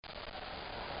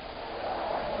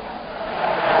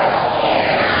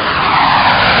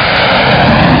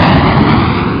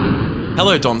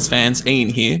Hello, Dons fans. Ian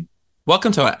here.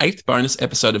 Welcome to our 8th bonus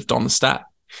episode of Don the Stat.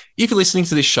 If you're listening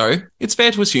to this show, it's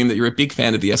fair to assume that you're a big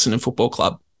fan of the Essendon Football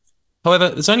Club. However,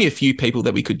 there's only a few people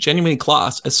that we could genuinely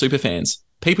class as superfans,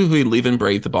 people who live and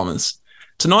breathe the Bombers.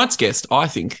 Tonight's guest, I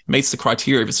think, meets the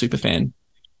criteria of a superfan.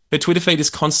 Her Twitter feed is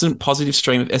constant positive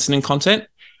stream of Essendon content,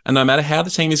 and no matter how the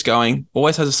team is going,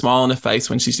 always has a smile on her face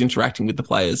when she's interacting with the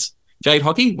players. Jade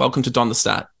Hockey, welcome to Don the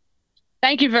Stat.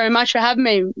 Thank you very much for having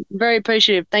me. Very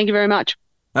appreciative. Thank you very much.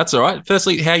 That's all right.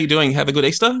 Firstly, how are you doing? Have a good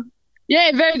Easter?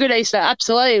 Yeah, very good Easter.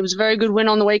 Absolutely. It was a very good win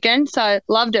on the weekend, so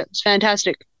loved it. It's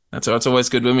fantastic. That's all right. It's always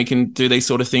good when we can do these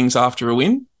sort of things after a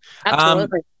win.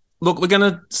 Absolutely. Look, we're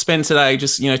going to spend today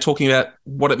just, talking about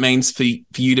what it means for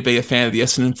you to be a fan of the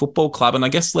Essendon Football Club. And I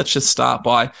guess let's just start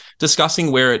by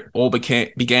discussing where it all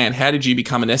began. How did you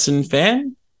become an Essendon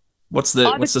fan? What's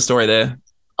the story there?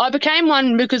 I became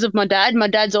one because of my dad. My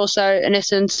dad's also an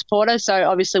Essendon supporter, so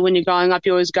obviously when you're growing up,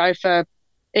 you always go for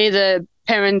either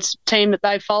parents' team that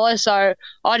they follow. So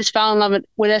I just fell in love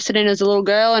with Essendon as a little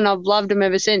girl, and I've loved them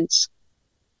ever since.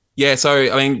 Yeah, so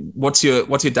I mean, what's your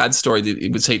dad's story?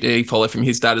 Did he follow from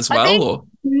his dad as well?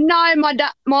 No,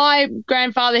 my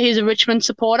grandfather, he's a Richmond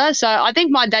supporter, so I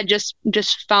think my dad just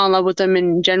fell in love with them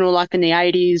in general, like in the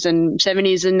 80s and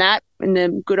 70s and that, in the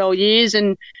good old years.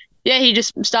 And yeah, he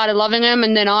just started loving them,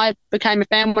 and then I became a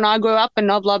fan when I grew up, and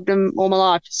I've loved them all my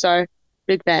life. So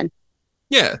big fan.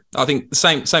 Yeah, I think the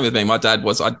same with me. My dad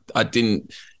was, I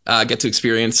didn't get to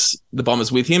experience the Bombers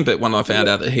with him, but when I found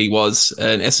out that he was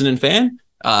an Essendon fan,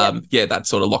 that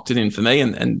sort of locked it in for me.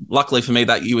 And luckily for me,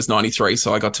 that year was 93,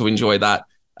 so I got to enjoy that.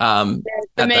 For me,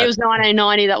 it was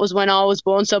 1990. That was when I was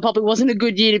born, so it probably wasn't a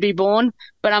good year to be born.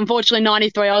 But unfortunately,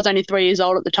 93, I was only 3 years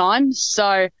old at the time.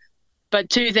 But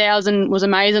 2000 was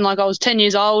amazing. Like, I was 10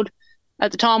 years old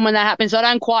at the time when that happened, so I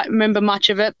don't quite remember much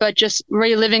of it, but just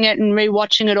reliving it and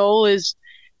rewatching it all is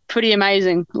pretty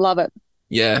amazing. Love it.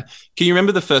 Yeah. Can you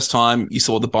remember the first time you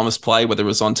saw the Bombers play, whether it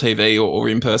was on TV or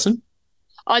in person?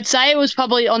 I'd say it was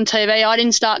probably on TV. I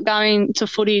didn't start going to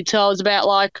footy till I was about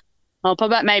probably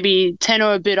about maybe 10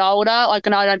 or a bit older.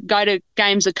 And I'd go to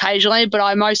games occasionally, but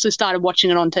I mostly started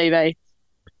watching it on TV.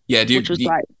 Yeah, which was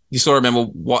great. You sort of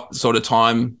remember what sort of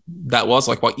time that was,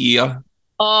 like what year?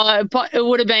 It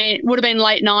would have been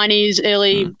late 90s,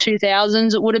 early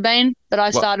 2000s. It would have been that I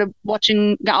started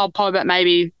watching. Probably about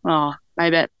maybe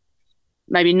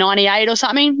 98 or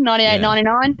something, 98,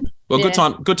 99. Well,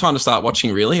 yeah. Good time to start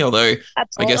watching, really. Although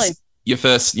absolutely. I guess your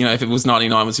first, if it was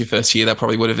 99 was your first year, that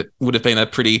probably would have been a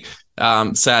pretty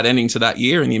sad ending to that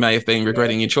year, and you may have been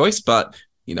regretting your choice. But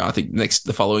I think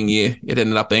the following year it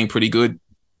ended up being pretty good.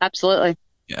 Absolutely.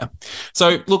 Yeah.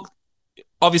 So look,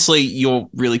 obviously you're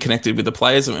really connected with the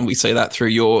players, and we see that through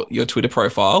your Twitter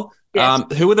profile. Yes.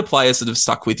 Who are the players that have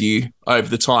stuck with you over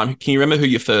the time? Can you remember who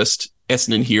your first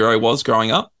Essendon hero was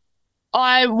growing up?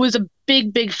 I was a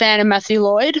big fan of Matthew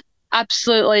Lloyd.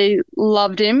 Absolutely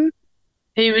loved him.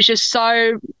 He was just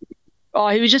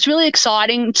really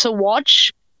exciting to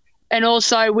watch. And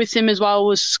also with him as well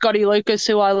was Scotty Lucas,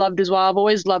 who I loved as well. I've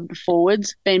always loved the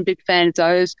forwards, been a big fan of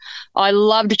those. I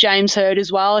loved James Hird as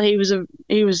well. He was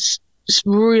just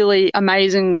really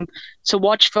amazing to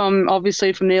watch from the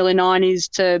early 90s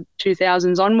to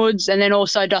 2000s onwards. And then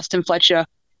also Dustin Fletcher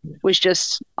was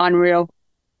just unreal.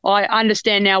 I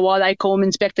understand now why they call him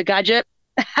Inspector Gadget.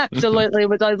 Absolutely,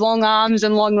 with those long arms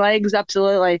and long legs,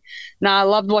 absolutely. No, I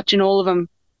loved watching all of them.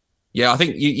 Yeah, I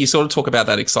think you sort of talk about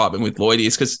that excitement with Lloyd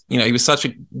is because, he was such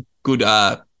a good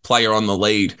player on the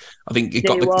lead. I think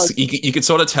you could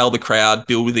sort of tell the crowd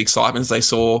build with the excitement as they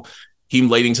saw him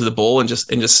leading to the ball and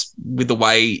just with the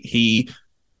way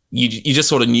you just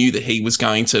sort of knew that he was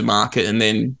going to mark it and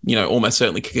then, almost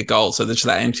certainly kick a goal. So there's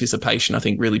that anticipation, I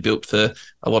think, really built for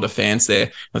a lot of fans there.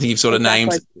 I think you've sort of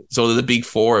named sort of the big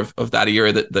four of that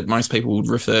era that most people would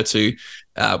refer to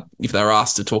if they were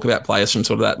asked to talk about players from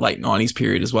sort of that late 90s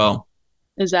period as well.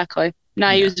 Exactly. No,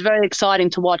 he was very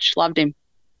exciting to watch. Loved him.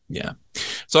 Yeah.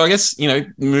 So I guess,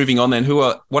 moving on then,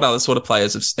 what other sort of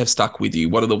players have stuck with you?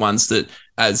 What are the ones that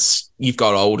as you've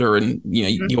got older and,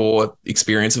 your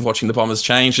experience of watching the Bombers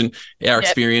change and our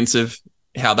experience of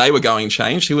how they were going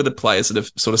changed, who are the players that have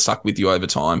sort of stuck with you over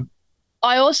time?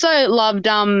 I also loved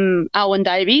Alwyn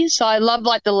Davies. So I loved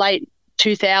the late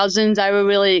 2000s. They were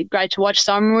really great to watch.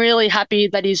 So I'm really happy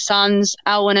that his sons,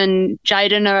 Alwyn and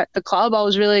Jaden, are at the club. I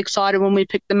was really excited when we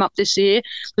picked them up this year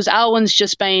because Alwyn's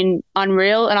just been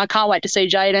unreal, and I can't wait to see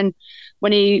Jaden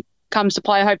when he comes to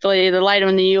play, hopefully either later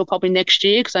in the year or probably next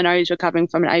year because I know he's recovering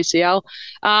from an ACL.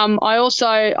 I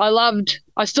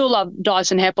still love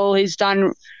Dyson Heppel. He's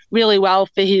done really well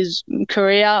for his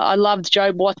career. I loved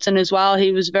Jobe Watson as well.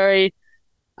 He was very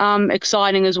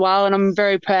exciting as well. And I'm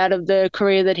very proud of the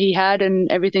career that he had and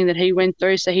everything that he went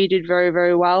through. So he did very,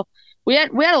 very well. We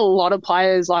had a lot of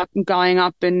players like going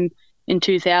up in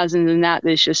 2000s and that.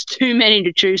 There's just too many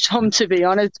to choose from, to be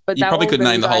honest. But you probably could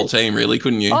name the whole team, really,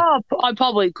 couldn't you? Oh, I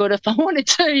probably could if I wanted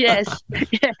to. Yes,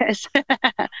 yes.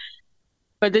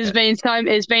 But there's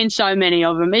been so many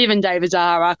of them. Even David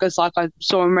Zaharakis, like I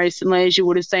saw him recently, as you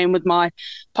would have seen with my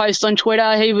post on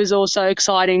Twitter. He was also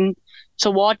exciting to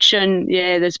watch, and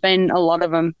yeah, there's been a lot of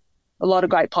them, a lot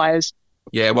of great players.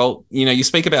 Yeah, well, you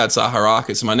speak about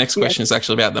Zaharakis, and my next question is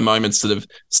actually about the moments that have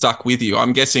stuck with you.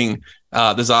 I'm guessing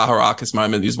the Zaharakis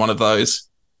moment is one of those.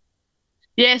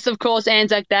 Yes, of course,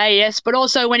 Anzac Day, yes, but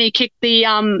also when he kicked the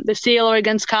sealer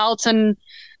against Carlton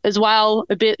as well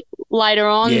a bit later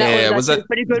on. Yeah, was that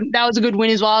pretty good? That was a good win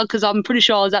as well because I'm pretty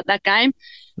sure I was at that game.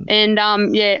 And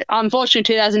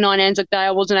unfortunately, 2009 Anzac Day,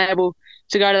 I wasn't able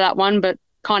to go to that one, but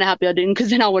kind of happy I didn't because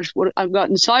then I would have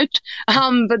gotten soaked.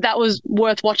 But that was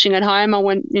worth watching at home. I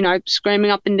went,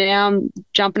 screaming up and down,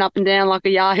 jumping up and down like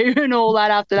a yahoo and all that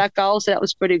after that goal. So that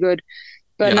was pretty good.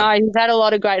 But no, he's had a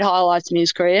lot of great highlights in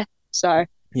his career. So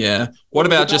yeah. What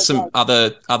about just some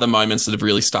other moments that have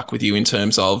really stuck with you in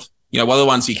terms of, what are the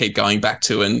ones you keep going back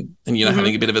to and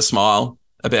having a bit of a smile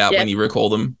about when you recall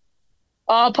them?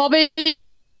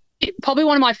 Probably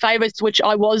one of my favourites, which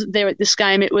I was there at this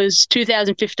game. It was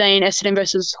 2015 Essendon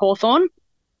versus Hawthorn.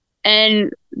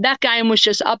 And that game was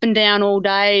just up and down all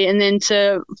day. And then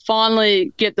to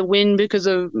finally get the win because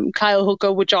of Cale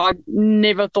Hooker, which I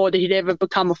never thought that he'd ever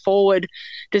become a forward,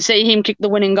 to see him kick the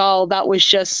winning goal, that was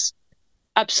just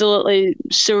absolutely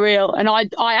surreal. And I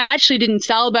actually didn't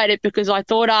celebrate it because I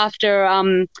thought after I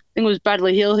think it was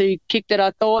Bradley Hill who kicked it,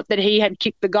 I thought that he had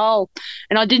kicked the goal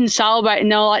and I didn't celebrate,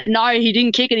 and they were like, no, he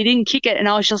didn't kick it, and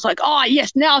I was just like, oh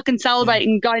yes, now I can celebrate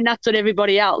and go nuts at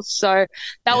everybody else. So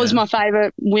that was my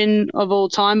favourite win of all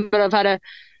time. But I've had a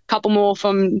couple more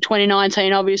from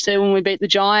 2019, obviously, when we beat the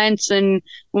Giants and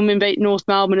when we beat North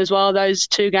Melbourne as well. Those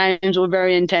two games were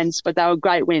very intense, but they were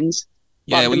great wins.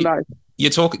 You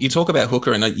talk about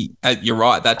Hooker, and you're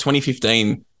right. That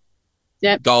 2015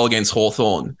 goal against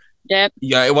Hawthorn. Yep.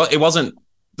 Yeah, it wasn't.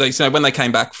 When they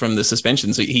came back from the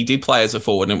suspensions, he did play as a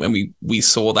forward, and we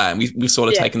saw that, and we've sort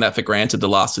of taken that for granted the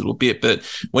last little bit. But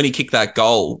when he kicked that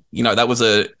goal, that was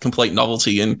a complete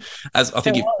novelty. And as I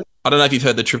think I don't know if you've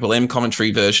heard the Triple M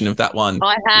commentary version of that one.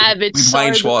 I have. It's with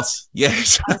Wayne Schwartz.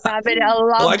 Yes. I have it. I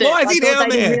loved it. Why is he down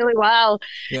there? Did really well.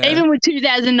 Yeah. Even with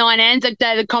 2009 Anzac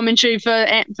Day, the commentary for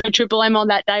Triple M on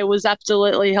that day was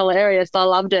absolutely hilarious. I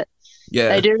loved it. Yeah.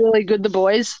 They do really good, the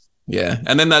boys. Yeah.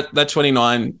 And then that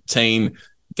 2019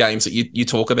 games that you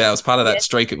talk about as part of that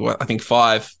streak of, I think,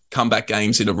 5 comeback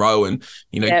games in a row. And,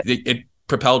 it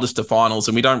propelled us to finals.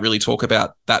 And we don't really talk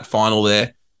about that final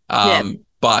there.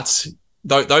 But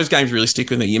those games really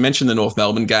stick with me. You mentioned the North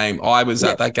Melbourne game. I was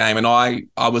at that game, and I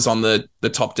was on the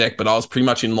top deck, but I was pretty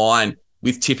much in line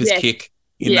with Tipper's kick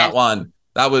in that one.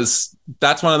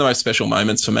 That's one of the most special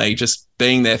moments for me, just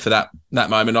being there for that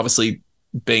moment. Obviously,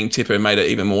 being Tipper made it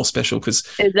even more special because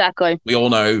we all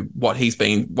know what he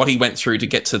went through to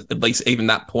get to at least even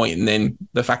that point, and then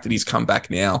the fact that he's come back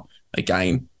now,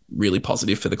 again, really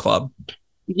positive for the club.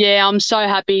 Yeah, I'm so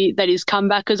happy that he's come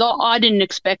back because I didn't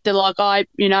expect it. Like I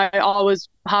was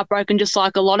heartbroken, just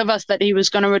like a lot of us, that he was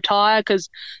going to retire because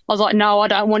I was like, no, I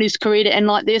don't want his career to end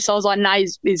like this. I was like, no,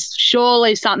 he's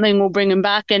surely something will bring him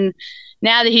back. And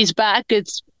now that he's back,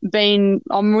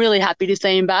 I'm really happy to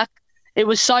see him back. It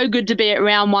was so good to be at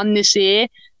round 1 this year.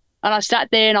 And I sat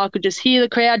there and I could just hear the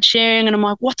crowd cheering and I'm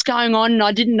like, what's going on? And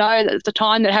I didn't know that at the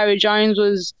time that Harry Jones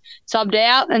was subbed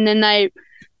out, and then they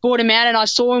brought him out and I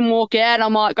saw him walk out and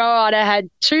I'm like, all right, I had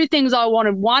 2 things I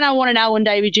wanted. One, I wanted Alan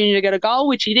Davey Jr. to get a goal,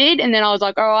 which he did. And then I was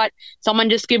like, all right, someone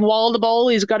just give Wall the ball.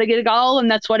 He's got to get a goal. And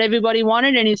that's what everybody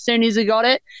wanted. And as soon as he got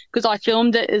it, because I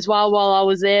filmed it as well while I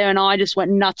was there, and I just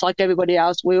went nuts like everybody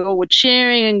else. We all were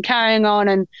cheering and carrying on,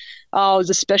 and it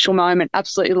was a special moment.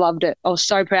 Absolutely loved it. I was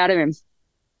so proud of him.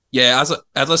 Yeah,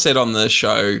 as I said on the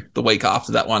show the week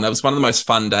after that one, it was one of the most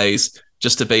fun days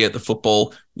just to be at the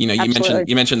football. You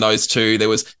mentioned those 2. There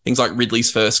was things like Ridley's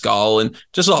first goal, and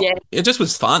just it just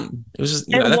was fun. It was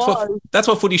just that's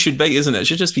what footy should be, isn't it? It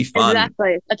should just be fun.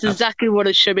 Exactly. That's exactly what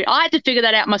it should be. I had to figure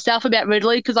that out myself about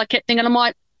Ridley because I kept thinking, I'm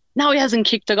like, no, he hasn't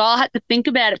kicked a goal. I had to think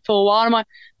about it for a while. I'm like,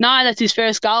 no, that's his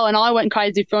first goal, and I went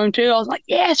crazy for him too. I was like,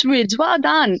 yes, Rids, well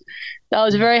done. So I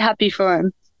was very happy for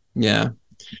him. Yeah.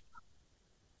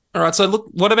 All right. So look,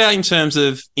 what about in terms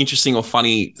of interesting or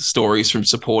funny stories from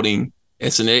supporting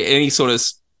Essendon? Any sort of,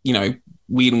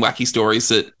 weird and wacky stories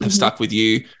that have stuck with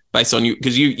you based on you?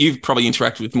 Because you've probably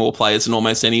interacted with more players than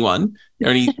almost anyone.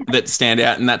 Are any that stand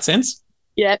out in that sense?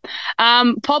 Yeah.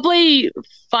 Probably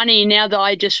funny now that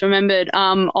I just remembered.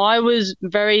 I was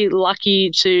very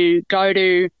lucky to go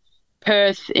to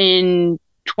Perth in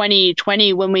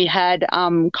 2020 when we had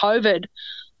COVID.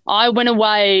 I went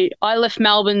away. I left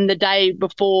Melbourne the day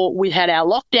before we had our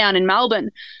lockdown in Melbourne.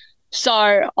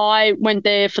 So I went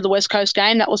there for the West Coast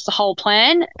game. That was the whole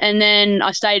plan. And then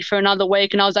I stayed for another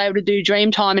week and I was able to do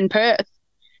dream time in Perth,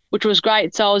 which was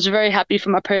great. So I was very happy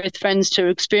for my Perth friends to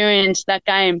experience that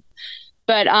game.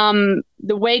 But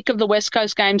the week of the West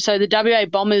Coast game, so the WA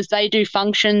Bombers, they do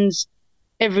functions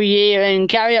every year, and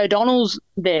Gary O'Donnell's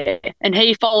there, and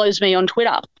he follows me on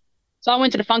Twitter. So I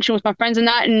went to the function with my friends and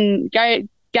that, and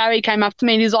Gary came up to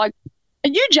me and he's like, "Are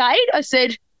you Jade?" I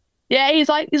said, "Yeah." He's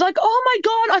like, "Oh my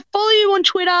God, I follow you on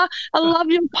Twitter. I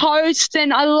love your posts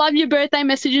and I love your birthday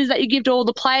messages that you give to all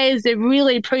the players. They're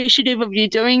really appreciative of you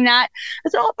doing that." I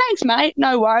said, "Oh, thanks, mate.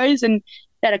 No worries." And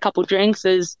had a couple of drinks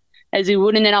as he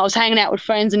would. And then I was hanging out with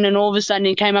friends, and then all of a sudden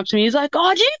he came up to me. He's like,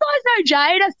 "Oh, do you guys know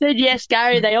Jade?" I said, "Yes,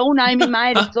 Gary. They all know me,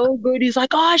 mate. It's all good." He's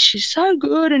like, "Oh, she's so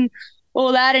good," and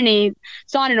all that. And he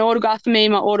signed an autograph for me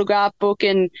in my autograph book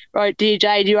and wrote, "Dear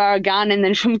Jade, you are a gun." And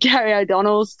then from Gary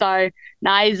O'Donnell. So,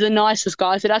 nah, he's the nicest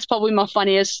guy. So that's probably my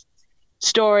funniest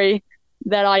story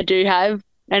that I do have.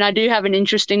 And I do have an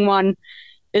interesting one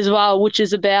as well, which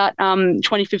is about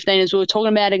 2015, as we were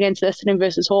talking about, against Essendon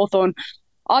versus Hawthorn.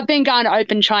 I've been going to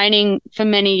open training for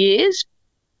many years.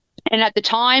 And at the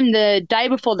time, the day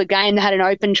before the game, they had an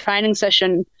open training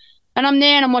session. And I'm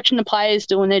there and I'm watching the players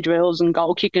doing their drills and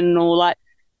goal kicking and all that.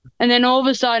 And then all of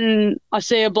a sudden, I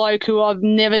see a bloke who I've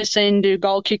never seen do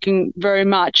goal kicking very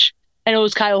much. And it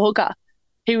was Cale Hooker.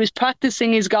 He was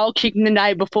practicing his goal kicking the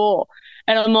day before.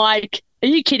 And I'm like, "Are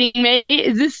you kidding me?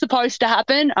 Is this supposed to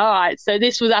happen?" All right. So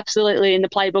this was absolutely in the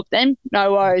playbook then.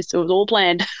 No worries. It was all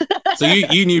planned. So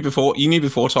you knew before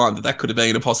time that could have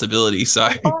been a possibility. So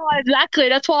exactly.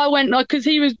 That's why I went, like, because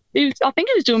he was. I think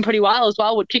he was doing pretty well as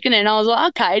well with kicking it. And I was like,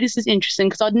 okay, this is interesting,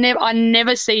 because I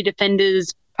never see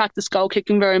defenders practice goal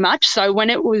kicking very much. So when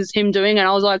it was him doing it,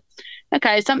 I was like,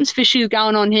 okay, something's fishy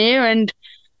going on here, and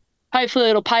hopefully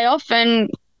it'll pay off. And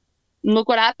look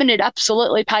what happened. It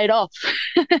absolutely paid off.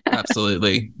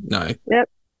 Absolutely. No. Yep.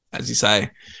 As you say.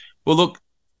 Well, look,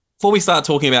 before we start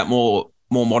talking about more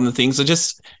modern things,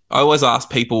 I always ask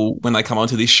people when they come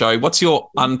onto this show, what's your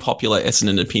unpopular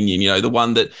Essendon opinion? You know, the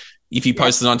one that if you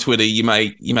post it on Twitter, you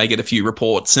may get a few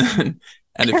reports and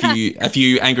a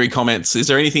few angry comments. Is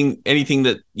there anything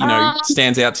that, you know,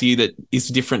 stands out to you that is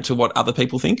different to what other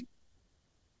people think?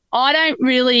 I don't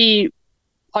really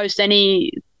post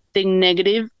anything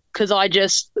negative, because I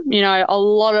just, you know,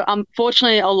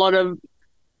 unfortunately, a lot of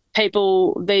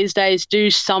people these days do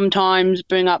sometimes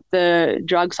bring up the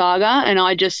drug saga, and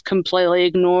I just completely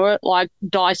ignore it. Like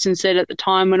Dyson said at the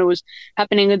time when it was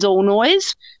happening, it's all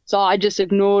noise. So I just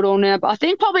ignore it all now. But I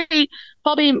think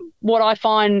probably what I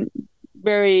find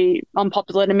very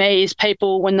unpopular to me is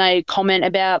people when they comment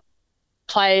about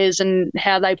players and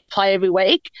how they play every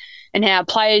week and how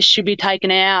players should be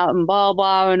taken out and blah,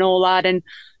 blah, and all that. And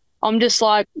I'm just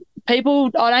like, I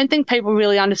don't think people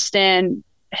really understand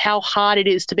how hard it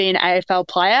is to be an AFL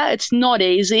player. It's not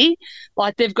easy.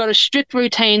 Like, they've got a strict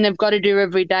routine they've got to do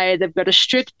every day. They've got a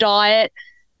strict diet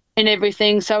and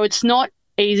everything. So it's not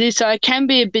easy. So it can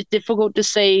be a bit difficult to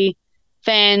see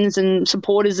fans and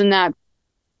supporters and that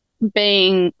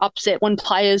being upset when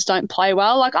players don't play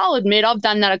well. Like, I'll admit I've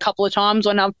done that a couple of times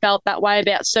when I've felt that way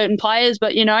about certain players.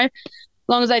 But, you know, as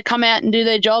long as they come out and do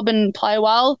their job and play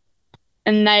well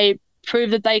and they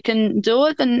prove that they can do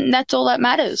it, then that's all that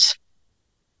matters.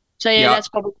 So, yeah, that's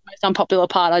probably the most unpopular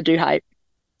part I do hate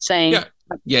seeing.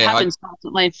 It happens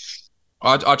constantly.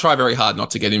 I try very hard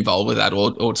not to get involved with that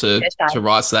or to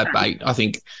rise to that bait. I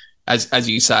think, as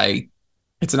you say,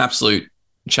 it's an absolute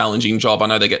challenging job. I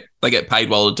know they get paid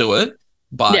well to do it,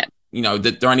 but you know,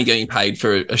 they're only getting paid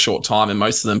for a short time, and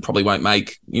most of them probably won't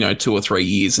make, you know, 2 or 3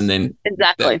 years, and then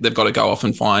they've got to go off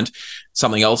and find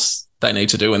something else they need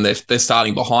to do, and they're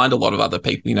starting behind a lot of other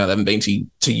people. You know, they haven't been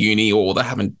to uni, or they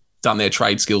haven't done their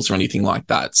trade skills or anything like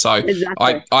that. So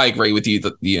I agree with you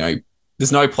that, you know,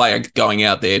 there's no player going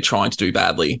out there trying to do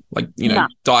badly. Like, you know,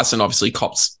 Dyson obviously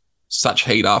cops such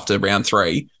heat after round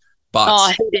 3,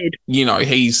 but he did. You know,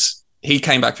 he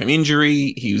came back from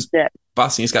injury. He was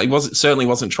busting his gut. He certainly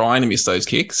wasn't trying to miss those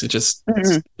kicks. It just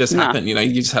happened. You know,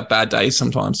 you just have bad days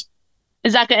sometimes.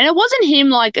 Exactly. And it wasn't him,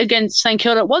 like, against St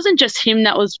Kilda. It wasn't just him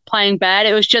that was playing bad.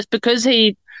 It was just because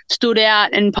he stood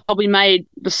out and probably made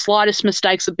the slightest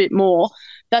mistakes a bit more.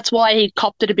 That's why he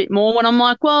copped it a bit more. When I'm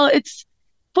like, well,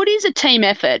 footy's a team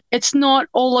effort. It's not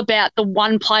all about the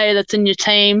one player that's in your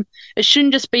team. It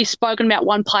shouldn't just be spoken about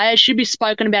one player. It should be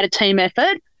spoken about a team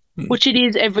effort. which it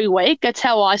is every week. That's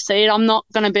how I see it. I'm not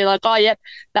going to be like, oh, yep,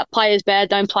 that player's bad,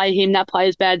 don't play him. That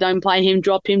player's bad, don't play him.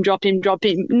 Drop him, drop him, drop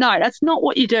him. No, that's not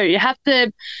what you do. You have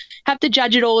to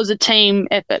judge it all as a team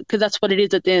effort, because that's what it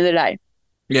is at the end of the day.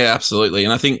 Yeah, absolutely.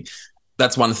 And I think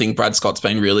that's one thing Brad Scott's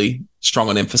been really strong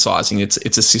on emphasising. It's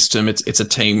a system, it's a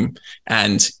team,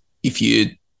 and if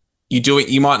you do it,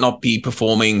 you might not be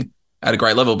performing at a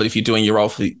great level, but if you're doing your role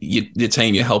for your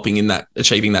team, you're helping in that,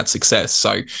 achieving that success.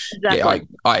 So exactly. Yeah,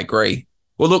 I agree.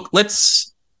 Well, look,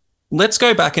 let's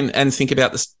go back and think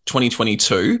about this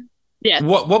 2022. Yeah.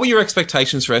 What were your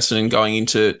expectations for Essendon going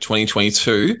into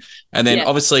 2022? And then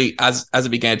obviously as it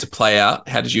began to play out,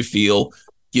 how did you feel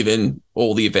given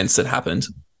all the events that happened?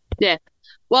 Yeah.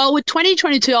 Well, with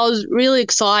 2022, I was really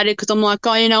excited because I'm like,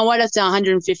 oh, you know what? It's our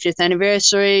 150th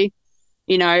anniversary.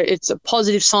 You know, it's a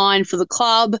positive sign for the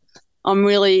club. I'm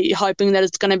really hoping that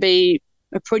it's going to be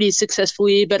a pretty successful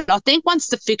year. But I think once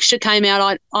the fixture came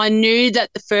out, I knew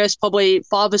that the first probably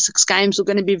 5 or 6 games were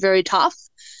going to be very tough.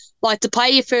 Like, to play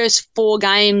your first 4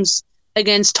 games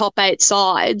against top 8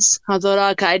 sides, I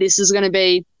thought, okay, this is going to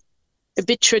be a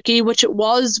bit tricky, which it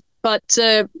was. But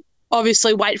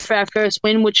obviously wait for our first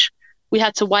win, which we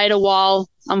had to wait a while,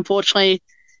 unfortunately,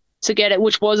 to get it,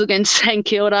 which was against St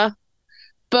Kilda.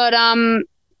 But,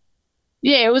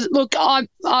 yeah, it was. Look,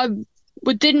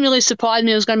 it didn't really surprise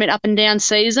me. It was going to be an up and down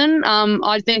season.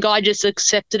 I think I just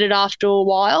accepted it after a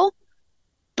while.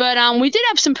 But we did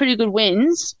have some pretty good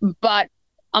wins, but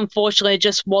unfortunately it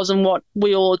just wasn't what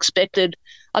we all expected.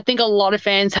 I think a lot of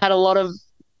fans had a lot of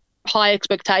high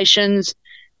expectations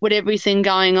with everything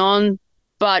going on,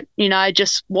 but, you know, it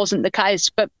just wasn't the case.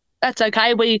 But that's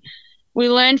okay. We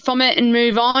learned from it and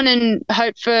move on and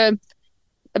hope for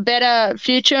a better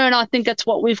future, and I think that's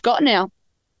what we've got now.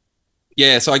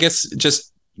 Yeah, so I guess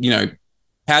just, you know,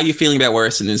 how are you feeling about where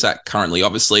Essendon is at currently?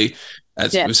 Obviously,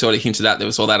 as we've sort of hinted at, there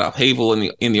was all that upheaval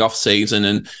in the off season,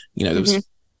 and, you know, there was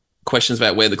questions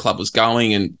about where the club was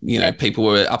going, and, you know, people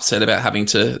were upset about having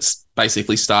to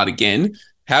basically start again.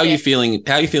 How are you feeling?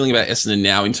 How are you feeling about Essendon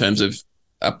now in terms of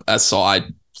a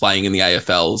side playing in the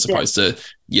AFL as opposed to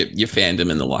your fandom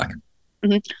and the like?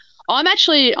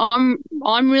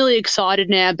 I'm really excited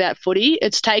now about footy.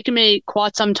 It's taken me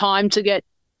quite some time to get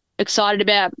excited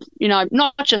about, you know,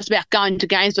 not just about going to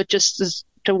games, but just as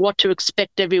to what to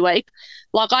expect every week.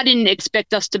 Like, I didn't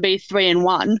expect us to be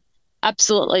 3-1.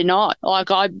 Absolutely not. Like,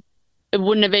 it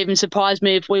wouldn't have even surprised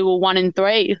me if we were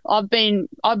 1-3.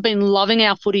 I've been loving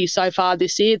our footy so far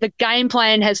this year. The game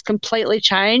plan has completely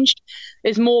changed.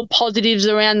 There's more positives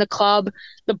around the club.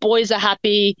 The boys are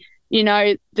happy. You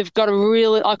know, they've got a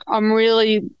really, like, I'm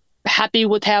really happy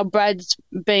with how Brad's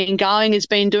been going. He's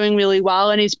been doing really well,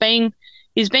 and he's been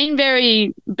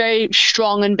very, very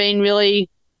strong and been really,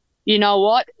 you know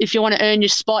what, if you want to earn your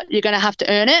spot, you're going to have to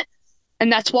earn it.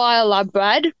 And that's why I love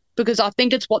Brad, because I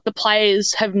think it's what the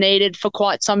players have needed for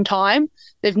quite some time.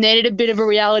 They've needed a bit of a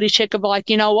reality check of, like,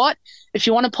 you know what, if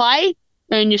you want to play,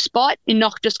 earn your spot. You're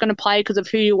not just going to play because of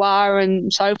who you are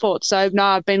and so forth. So, no,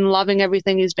 I've been loving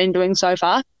everything he's been doing so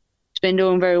far. He's been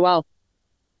doing very well.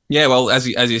 Yeah, well, as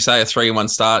you say, a 3-1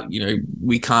 start, you know,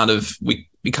 we can't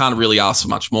really ask for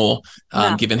much more,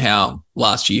 given how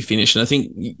last year finished. And I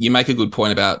think you make a good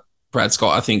point about Brad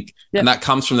Scott, I think, and that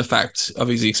comes from the fact of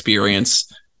his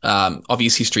experience, of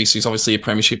his history. So he's obviously a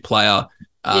premiership player.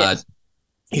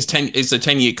 He's a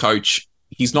 10-year coach.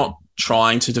 He's not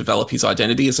trying to develop his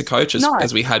identity as a coach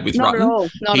as we had with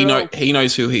Rutten. He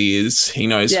knows who he is. He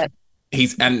knows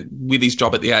and with his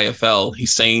job at the AFL,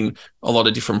 he's seen a lot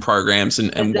of different programs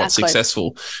and what's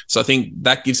successful. So I think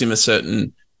that gives him a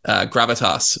certain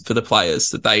gravitas for the players,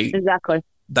 that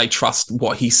they trust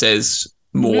what he says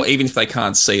more, even if they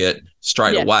can't see it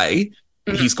straight away.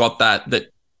 He's got that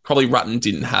probably Rutten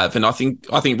didn't have, and I think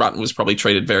Rutten was probably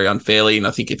treated very unfairly. And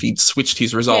I think if he'd switched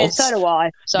his results, so do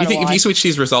I. If he switched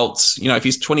his results, you know, if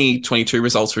his 2022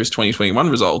 results were his 2021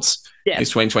 results, his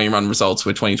 2021 results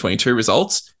were 2022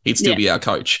 results, he'd still be our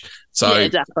coach. So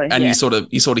and you sort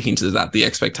of hinted at the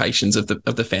expectations of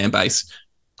the fan base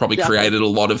probably created a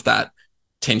lot of that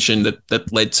tension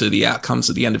that led to the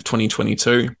outcomes at the end of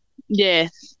 2022. Yeah,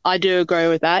 I do agree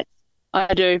with that.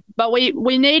 I do. But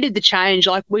we needed the change.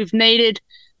 Like, we've needed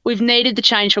the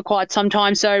change for quite some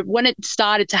time. So when it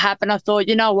started to happen, I thought,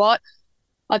 you know what?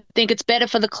 I think it's better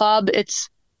for the club. It's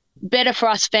better for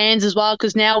us fans as well,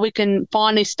 because now we can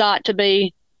finally start to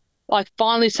be, like,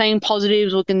 finally seeing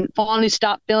positives. We can finally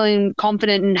start feeling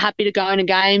confident and happy to go into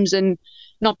games and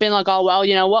not being like, oh, well,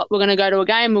 you know what, we're going to go to a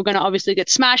game, we're going to obviously get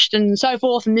smashed and so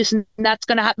forth, and this and that's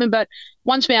going to happen. But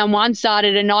once round 1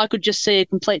 started, and I could just see a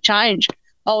complete change.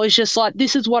 I was just like,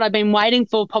 this is what I've been waiting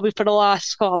for probably for the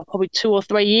last probably 2 or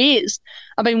 3 years.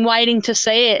 I've been waiting to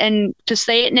see it, and to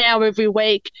see it now every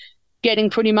week getting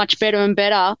pretty much better and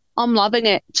better. I'm loving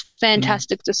it. It's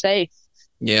fantastic to see.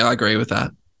 Yeah, I agree with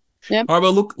that. Yeah. All right,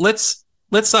 well, look, let's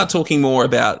start talking more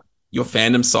about your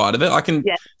fandom side of it. I can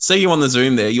see you on the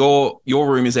Zoom there. Your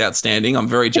room is outstanding. I'm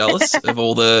very jealous of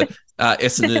all the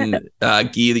Essendon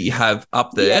gear that you have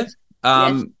up there.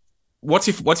 Yes. What's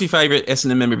your favourite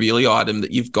Essendon memorabilia item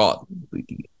that you've got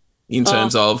in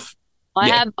terms of? I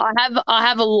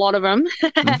have a lot of them.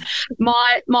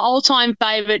 My all-time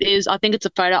favourite is, I think it's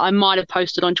a photo I might have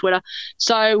posted on Twitter.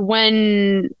 So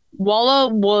when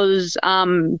Waller was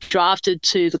drafted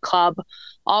to the club,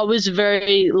 I was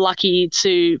very lucky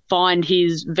to find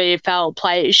his VFL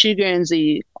player issue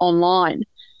Guernsey online,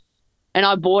 and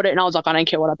I bought it. And I was like, I don't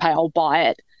care what I pay, I'll buy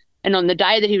it. And on the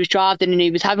day that he was drafted, and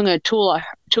he was having a tour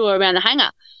around the hangar,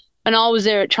 and I was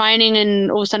there at training,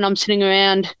 and all of a sudden I'm sitting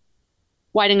around,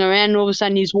 waiting around, and all of a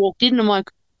sudden he's walked in, and I'm like,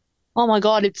 oh my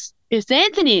God, it's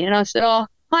Anthony. And I said, oh,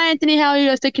 hi Anthony, how are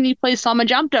you? I said, can you please sign my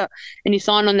jumper? And he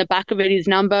signed on the back of it his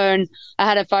number, and I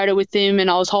had a photo with him, and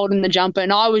I was holding the jumper,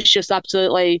 and I was just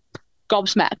absolutely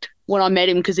gobsmacked when I met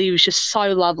him, because he was just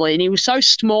so lovely, and he was so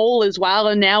small as well.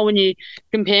 And now when you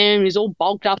compare him, he's all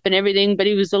bulked up and everything, but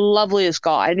he was the loveliest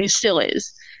guy, and he still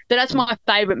is. So that's my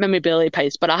favourite memorabilia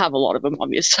piece, but I have a lot of them,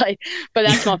 obviously, but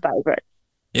that's my favourite.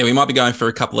 Yeah, we might be going for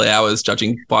a couple of hours,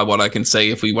 judging by what I can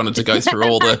see, if we wanted to go through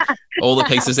all the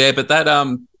pieces there. But that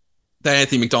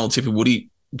Anthony McDonald Tipper Woody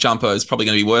jumper is probably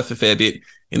going to be worth a fair bit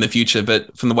in the future.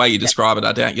 But from the way you describe it,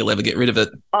 I doubt you'll ever get rid of it.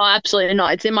 Oh, absolutely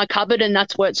not. It's in my cupboard, and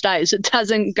that's where it stays. It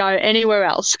doesn't go anywhere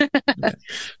else.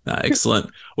 No,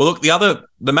 excellent. Well, look,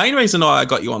 the main reason I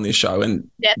got you on this show, and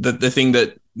the thing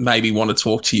that made me want to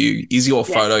talk to you, is your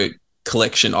photo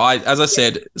collection. As I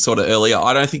said sort of earlier,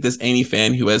 I don't think there's any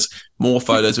fan who has more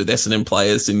photos with Essendon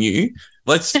players than you.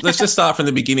 Let's just start from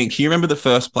the beginning. Can you remember the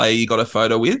first player you got a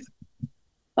photo with?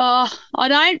 I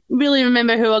don't really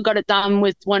remember who I got it done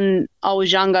with when I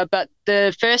was younger, but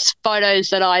the first photos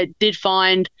that I did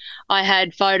find, I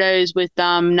had photos with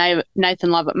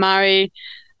Nathan Lovett-Murray,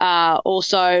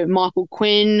 also Michael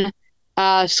Quinn,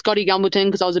 Scotty Gumbleton,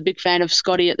 because I was a big fan of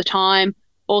Scotty at the time.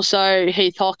 Also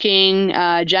Heath Hocking,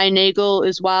 Jay Neagle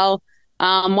as well.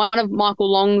 One of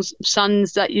Michael Long's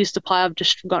sons that used to play, I've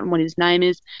just forgotten what his name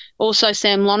is. Also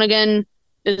Sam Lonergan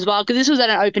as well, because this was at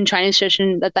an open training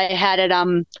session that they had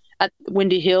at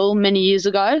Windy Hill many years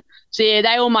ago. So, yeah,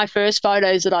 they were my first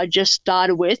photos that I just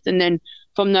started with, and then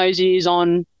from those years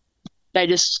on, they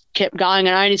just kept going,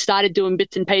 and I only started doing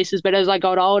bits and pieces. But as I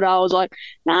got older, I was like,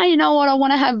 no, you know what, I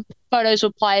want to have photos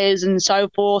with players and so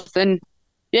forth, and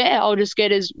yeah, I'll just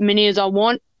get as many as I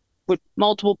want with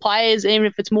multiple players, even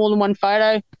if it's more than one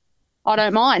photo. I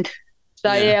don't mind.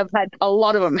 So, yeah, I've had a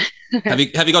lot of them. Have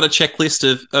you got a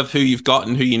checklist of who you've got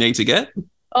and who you need to get?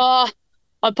 Oh,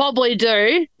 I probably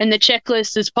do. And the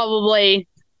checklist is probably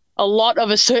a lot of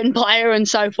a certain player and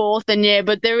so forth. And, yeah,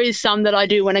 but there is some that I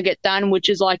do want to get done, which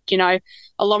is like, you know,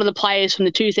 a lot of the players from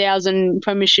the 2000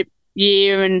 premiership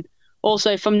year, and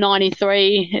also from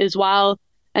 93 as well.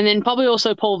 And then probably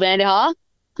also Paul Vanderhaar,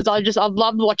 because I've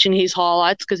loved watching his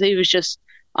highlights, because he was just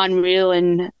unreal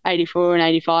in 84 and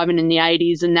 85 and in the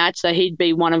 80s and that. So he'd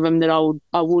be one of them that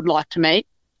I would like to meet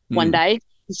one day.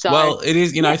 So, well, it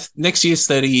is, you know, next year's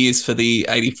 30 years for the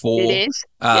 84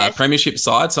 premiership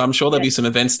side. So I'm sure there'll be some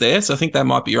events there. So I think that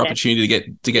might be your opportunity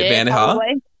to get Vanderhaar.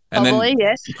 Probably,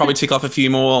 probably tick off a few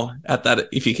more at that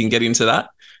if you can get into that.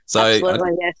 So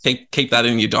keep that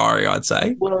in your diary, I'd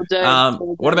say. Will do.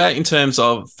 What about in terms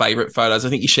of favourite photos? I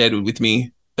think you shared with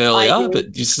me earlier,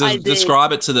 but just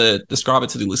describe it to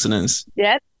the listeners.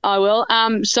 Yeah, I will.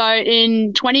 So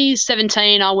in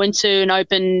 2017, I went to an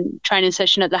open training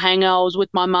session at the hangar. I was with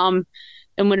my mum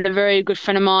and with a very good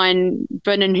friend of mine,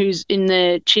 Brendan, who's in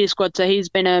the cheer squad. So he's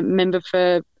been a member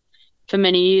for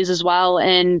many years as well.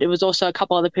 And it was also a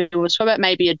couple other people. It was about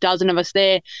maybe a dozen of us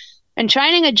there. And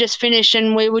training had just finished,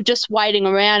 and we were just waiting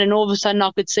around, and all of a sudden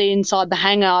I could see inside the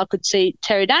hangar, I could see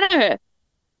Terry Danaher.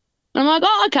 And I'm like,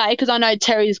 oh, okay, because I know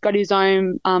Terry's got his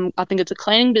own, I think it's a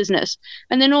cleaning business.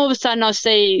 And then all of a sudden I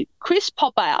see Chris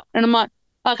pop out, and I'm like,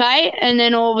 okay. And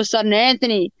then all of a sudden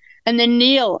Anthony, and then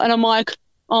Neil, and I'm like,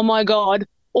 oh my God,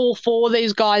 all four of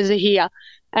these guys are here.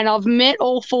 And I've met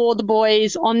all four of the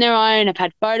boys on their own. I've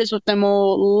had photos with them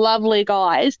all, lovely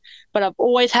guys, but I've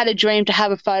always had a dream to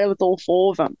have a photo with all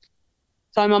four of them.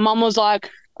 So my mum was like,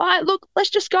 all right, look, let's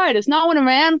just go. There's no one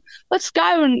around. Let's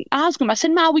go and ask them. I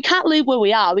said, no, we can't leave where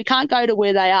we are. We can't go to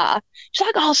where they are. She's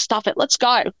like, oh, stuff it. Let's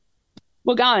go.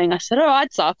 We're going. I said, all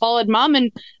right. So I followed Mum,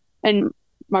 and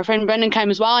my friend Brendan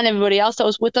came as well, and everybody else that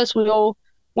was with us. We all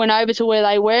went over to where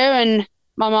they were, and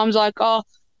my mum's like, oh,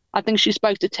 I think she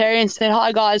spoke to Terry and said,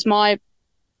 hi, guys, my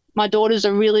daughter's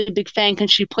a really big fan. Can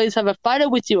she please have a photo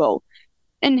with you all?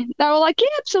 And they were like, yeah,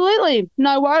 absolutely.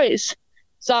 No worries.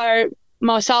 So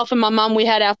myself and my mum, we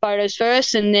had our photos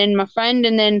first, and then my friend,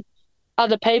 and then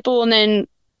other people. And then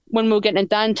when we were getting it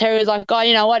done, Terry was like, oh,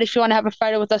 you know what? If you want to have a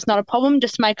photo with us, not a problem.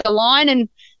 Just make a line and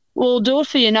we'll do it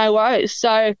for you. No worries.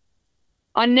 So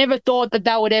I never thought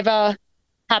that would ever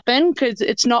happen, because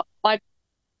it's not like,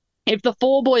 if the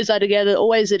four boys are together,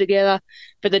 always are together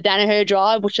for the Danaher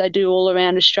Drive, which they do all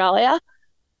around Australia.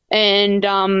 And,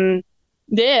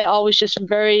 I was just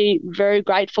very, very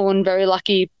grateful and very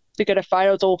lucky to get a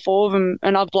photo with all four of them,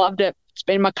 and I've loved it. It's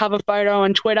been my cover photo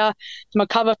on Twitter, it's my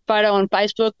cover photo on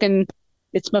Facebook, and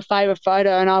it's my favourite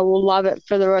photo, and I will love it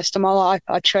for the rest of my life.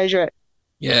 I treasure it.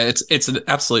 Yeah, it's an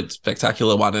absolute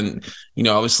spectacular one. And,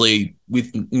 obviously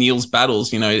with Neil's battles,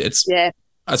 it's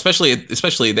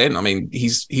especially then, I mean,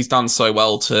 he's done so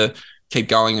well to keep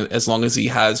going as long as he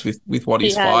has with what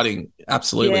he's fighting.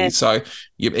 Absolutely. Yeah. So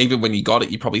even when you got it,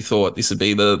 you probably thought this would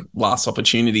be the last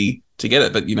opportunity to get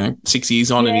it. But, 6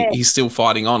 years on and he's still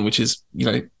fighting on, which is,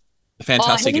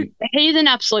 fantastic. He's an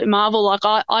absolute marvel. Like,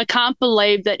 I can't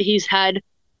believe that he's had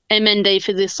MND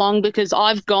for this long, because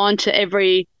I've gone to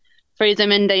every Freeze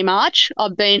MND march.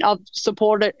 I've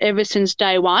supported it ever since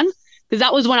day one, because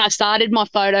that was when I started my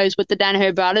photos with the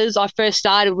Danaher brothers. I first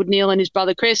started with Neil and his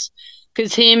brother Chris,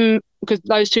 because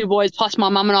those two boys, plus my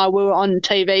mum and I, we were on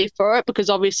TV for it, because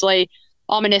obviously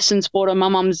I'm an Essendon supporter, my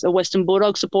mum's a Western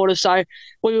Bulldog supporter, so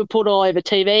we were put all over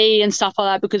TV and stuff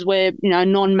like that, because we're,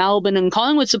 non-Melbourne and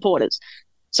Collingwood supporters.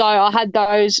 So I had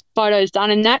those photos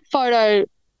done, and that photo,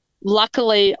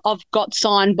 luckily, I've got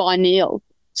signed by Neil.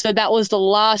 So that was the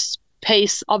last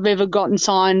piece I've ever gotten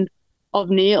signed of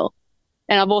Neil.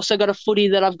 And I've also got a footy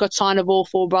that I've got signed of all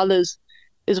four brothers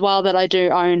as well that I do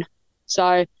own.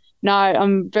 So, no,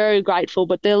 I'm very grateful,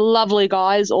 but they're lovely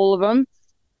guys, all of them.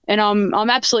 And I'm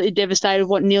absolutely devastated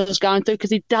what Neil's going through, because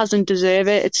he doesn't deserve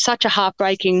it. It's such a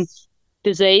heartbreaking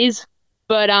disease.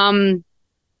 But I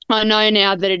know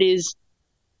now that it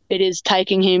is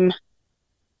taking him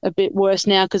a bit worse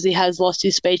now, because he has lost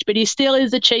his speech. But he still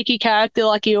is a cheeky character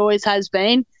like he always has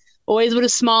been, always with a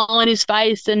smile on his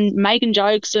face and making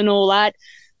jokes and all that.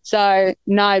 So,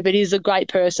 no, but he's a great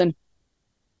person.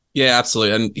 Yeah,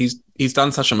 absolutely. And he's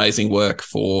done such amazing work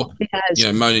for,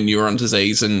 motor neuron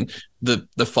disease and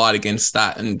the fight against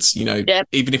that. And,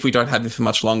 even if we don't have him for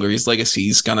much longer, his legacy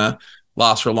is going to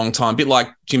last for a long time. A bit like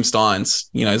Jim Stein's,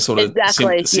 sort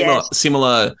of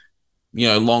similar,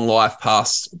 long life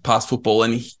past football.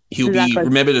 And he'll be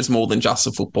remembered as more than just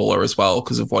a footballer as well,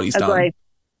 because of what he's done.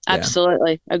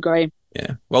 Absolutely. Agree.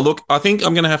 Yeah. Well, look, I think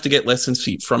I'm going to have to get lessons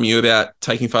from you about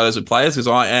taking photos with players, because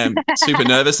I am super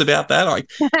nervous about that.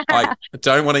 I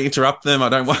don't want to interrupt them. I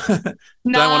don't want to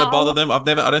bother them.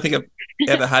 I don't think I've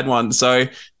ever had one. So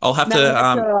I'll have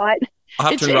to I'll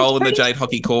have to enroll in the Jade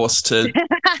hockey course for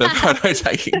photo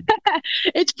taking.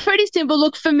 It's pretty simple.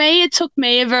 Look, for me, it took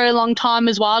me a very long time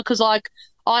as well, because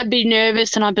I'd be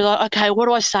nervous and I'd be like, okay, what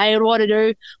do I say? What do I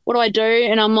do? What do I do?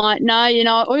 And I'm like, no,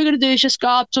 all you got to do is just go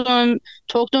up to them,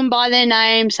 talk to them by their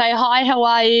name, say, hi, how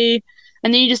are you?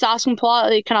 And then you just ask them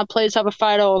politely, can I please have a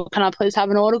photo, or can I please have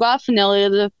an autograph? And they'll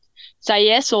either say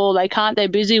yes or they can't, they're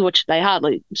busy, which they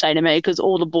hardly say to me, because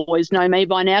all the boys know me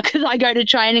by now, because I go to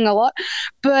training a lot.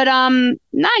 But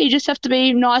no, you just have to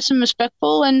be nice and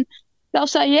respectful, and they'll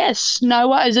say yes, no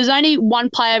worries. There's only one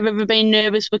player I've ever been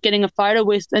nervous with getting a photo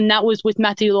with, and that was with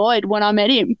Matthew Lloyd when I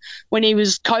met him, when he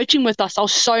was coaching with us. I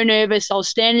was so nervous. I was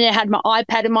standing there, had my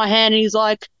iPad in my hand, and he's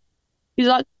like,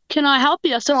 can I help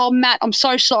you? I said, oh, Matt, I'm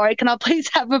so sorry. Can I please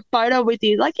have a photo with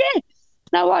you? He's like, yeah,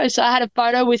 no worries. So I had a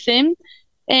photo with him,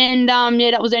 and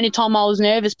that was the only time I was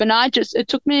nervous. But no, it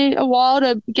took me a while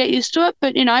to get used to it.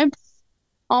 But,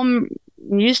 I'm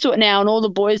used to it now, and all the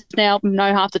boys now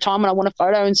know half the time when I want a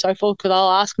photo and so forth, because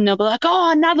I'll ask them, they'll be like,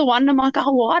 oh, another one. I'm like,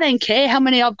 oh, well, I don't care how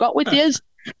many I've got with you.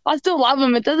 I still love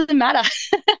them. It doesn't matter.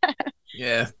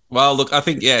 Yeah. Well, look, I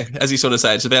think, as you sort of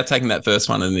say, it's about taking that first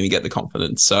one and then you get the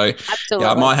confidence. So absolutely.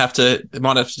 I might have to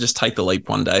just take the leap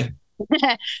one day.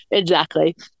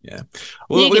 Exactly. Yeah.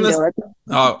 Well, you can do it.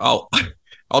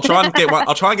 I'll try and get one.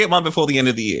 I'll try and get one before the end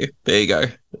of the year. There you go.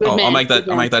 I'll make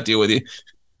that deal with you.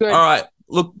 Good. All right.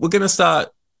 Look, we're going to start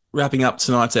wrapping up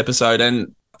tonight's episode.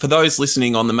 And for those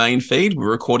listening on the main feed, we're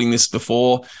recording this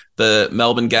before the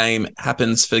Melbourne game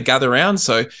happens for Gather Round.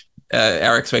 So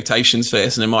our expectations for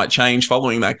Essendon might change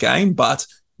following that game. But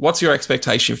what's your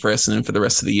expectation for Essendon for the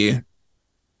rest of the year?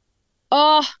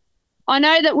 Oh, I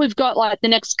know that we've got the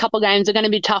next couple of games are going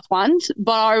to be tough ones,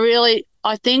 but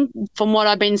I think from what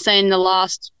I've been seeing the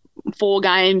last 4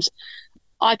 games,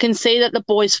 I can see that the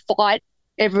boys fight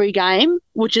every game,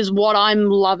 which is what I'm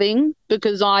loving,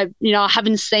 because I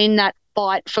haven't seen that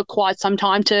fight for quite some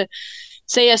time. To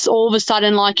see us all of a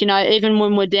sudden, like, even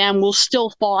when we're down, we'll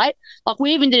still fight. Like,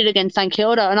 we even did it against St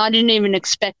Kilda, and I didn't even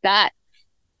expect that.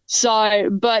 So,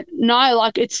 but no,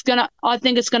 like, I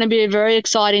think it's gonna be a very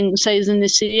exciting season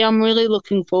this year. I'm really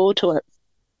looking forward to it.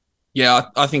 Yeah,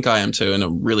 I think I am too, and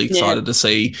I'm really excited to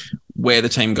see where the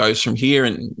team goes from here.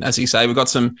 And as you say, we've got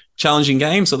some challenging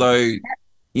games, although,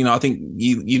 I think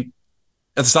you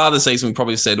at the start of the season, we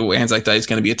probably said, Anzac Day is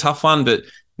going to be a tough one, but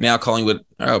now Collingwood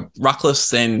are ruckless,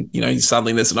 then,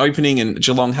 suddenly there's an opening, and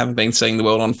Geelong haven't been setting the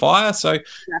world on fire. So,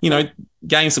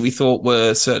 games that we thought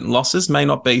were certain losses may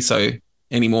not be so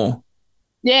anymore.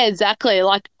 Yeah, exactly.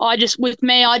 Like, I just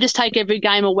take every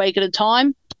game a week at a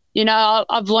time.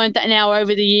 I've learned that now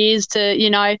over the years to,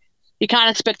 you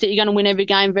can't expect that you're going to win every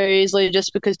game very easily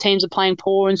just because teams are playing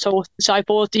poor and so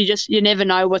forth. You never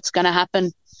know what's going to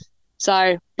happen.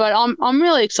 So, but I'm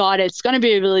really excited. It's going to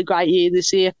be a really great year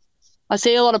this year. I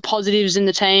see a lot of positives in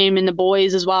the team and the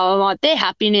boys as well. I'm like, they're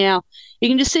happy now. You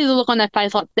can just see the look on their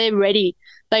face, like they're ready.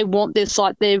 They want this,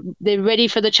 like they're ready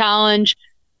for the challenge.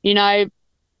 They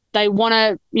want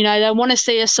to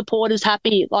see us supporters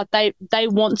happy. Like they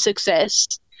want success.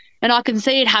 And I can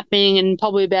see it happening in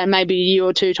probably about maybe a year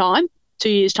or 2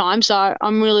 years' time. So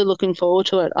I'm really looking forward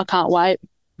to it. I can't wait.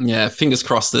 Yeah, fingers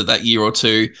crossed that year or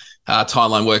 2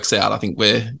 timeline works out. I think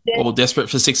we're all desperate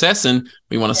for success, and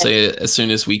we want to see it as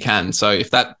soon as we can. So if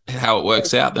that's how it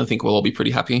works out, then I think we'll all be pretty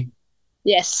happy.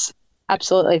 Yes,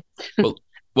 absolutely. Well,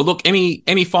 look,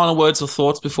 any final words or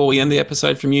thoughts before we end the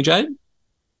episode from you, Jade?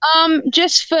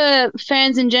 Just for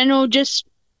fans in general, just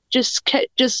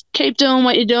keep doing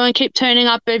what you're doing. Keep turning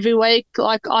up every week.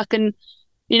 Like, I can,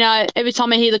 every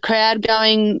time I hear the crowd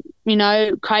going,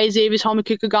 crazy, every time we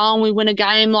kick a goal and we win a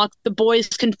game, like the boys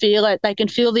can feel it. They can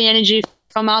feel the energy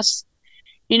from us.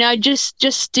 Just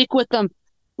stick with them.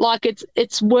 Like,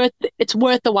 it's worth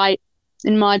the wait,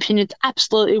 in my opinion. It's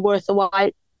absolutely worth the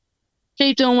wait.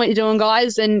 Keep doing what you're doing,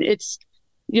 guys, and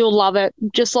you'll love it.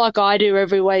 Just like I do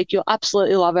every week. You'll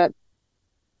absolutely love it.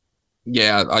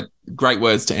 Yeah, great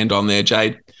words to end on there,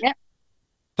 Jade. Yeah.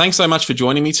 Thanks so much for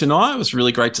joining me tonight. It was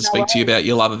really great to speak to you about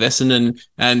your love of Essendon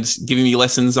and giving me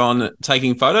lessons on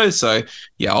taking photos. So,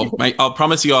 yeah, I'll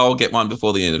promise you I'll get one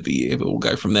before the end of the year, but we'll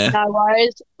go from there. No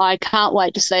worries. I can't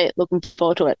wait to see it. Looking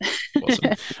forward to it.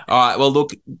 Awesome. All right. Well,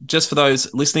 look, just for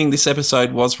those listening, this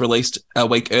episode was released a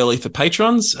week early for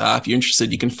patrons. If you're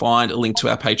interested, you can find a link to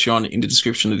our Patreon in the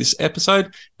description of this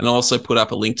episode. And I'll also put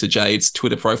up a link to Jade's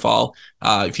Twitter profile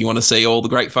if you want to see all the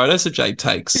great photos that Jade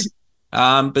takes.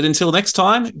 But until next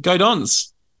time, go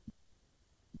Dons.